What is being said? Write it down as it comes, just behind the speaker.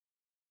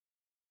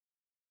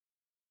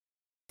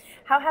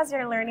How has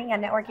your learning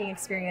and networking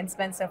experience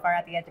been so far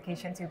at the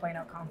Education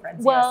 2.0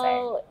 Conference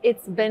Well,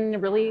 it's been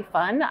really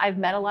fun. I've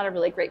met a lot of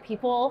really great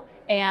people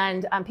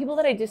and people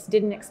that I just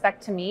didn't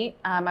expect to meet.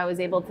 I was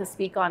able to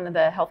speak on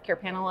the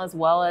healthcare panel as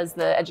well as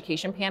the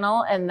education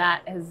panel, and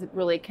that has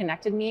really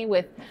connected me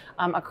with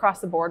across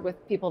the board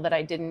with people that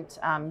I didn't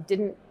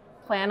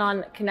plan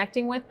on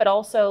connecting with, but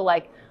also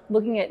like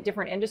looking at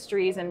different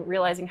industries and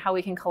realizing how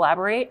we can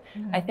collaborate.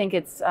 I think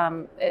it's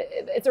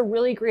a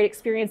really great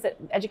experience that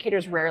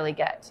educators rarely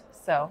get.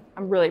 So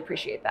I really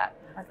appreciate that.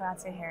 We're glad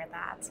to hear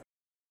that.